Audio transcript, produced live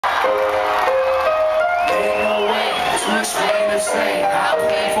Ain't no way to explain the same how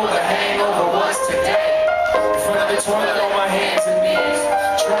painful the hangover was today. In front of the toilet on my hands and knees,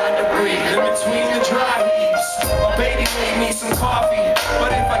 trying to breathe in between the dry heaves. My baby made me some coffee, but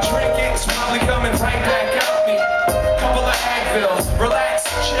if I drink it, it's probably coming right back out me. Couple of Advils, relax,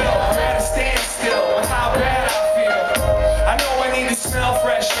 chill. I'm at a standstill with how bad I feel. I know I need to smell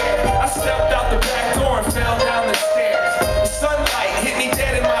fresh air. I stepped out the back door and fell down the stairs. The sunlight hit me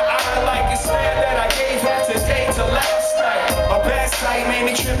dead in my eye like a stare that I gave half today to last night. My bad sight made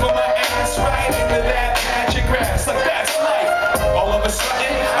me trip on my ass right into that patch of grass. Like that's life. All of a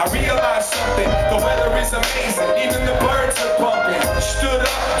sudden, I realized something. The weather is amazing, even the birds are bumping. Stood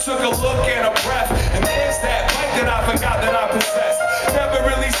up, took a look and a breath, and there's that bike that I forgot that I possessed. Never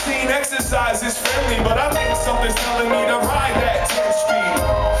really seen exercise is friendly, but I think something's telling me to ride that 10 speed.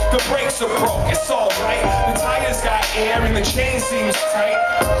 The brakes are broke, it's alright. The tires got air and the chain seems tight.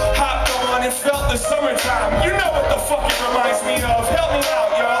 Hopped on and felt the summertime. You know what the fuck it reminds me of. Help me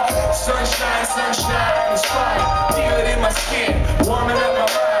out, y'all. Sunshine, sunshine, it's fine. Feel it in my skin, warming up my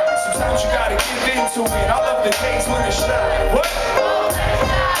mind. Sometimes you gotta give into it. I love the days when it shine. What?